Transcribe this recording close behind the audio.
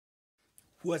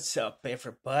What's up,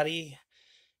 everybody?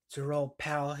 It's your old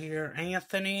pal here,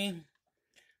 Anthony.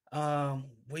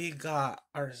 We got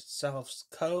ourselves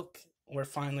Coke. We're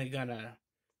finally gonna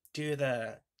do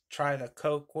try the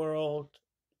Coke world,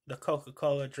 the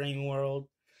Coca-Cola Dream World.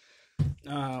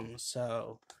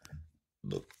 So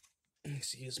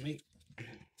excuse me,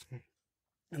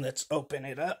 and let's open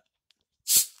it up.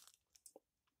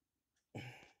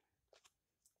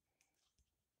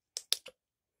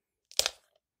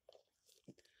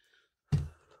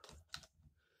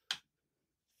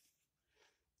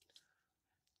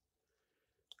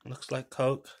 Looks like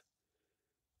Coke.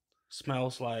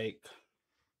 Smells like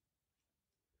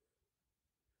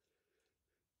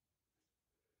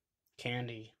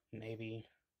candy, maybe.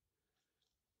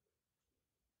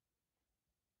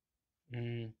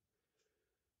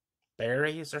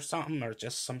 Berries or something, or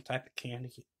just some type of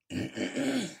candy.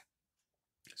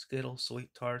 Skittles,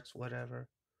 sweet tarts, whatever.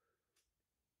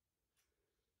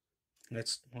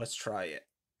 Let's try it.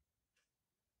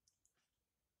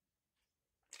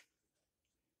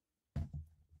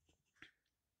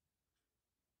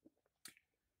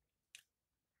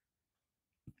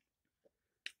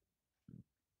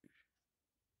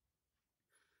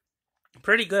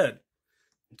 Pretty good.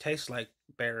 It tastes like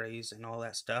berries and all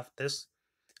that stuff.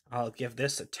 I'll give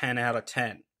this a 10 out of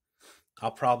 10.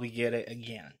 I'll probably get it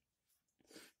again.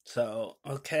 So,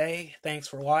 okay, thanks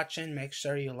for watching. Make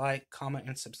sure you like, comment,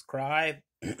 and subscribe.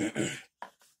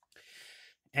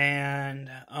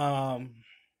 and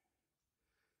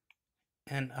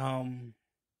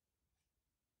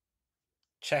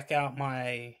check out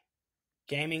my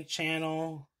gaming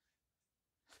channel,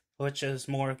 which is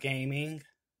more gaming.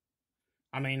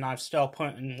 I mean, I'm still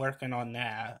working on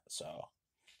that, so.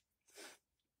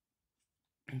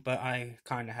 But I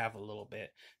kind of have a little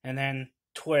bit. And then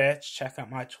Twitch, check out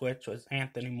my Twitch with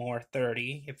Anthony Moore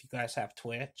 30 if you guys have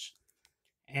Twitch.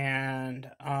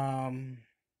 And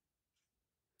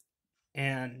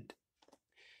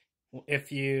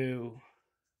if you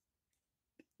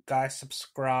guys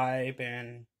subscribe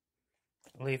and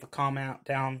leave a comment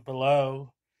down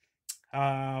below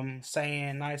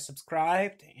saying I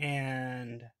subscribed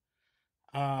and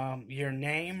your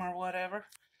name or whatever,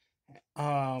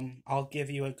 I'll give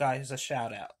you guys a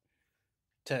shout out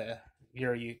to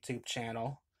your YouTube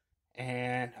channel.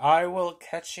 And I will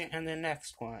catch you in the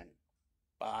next one.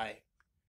 Bye.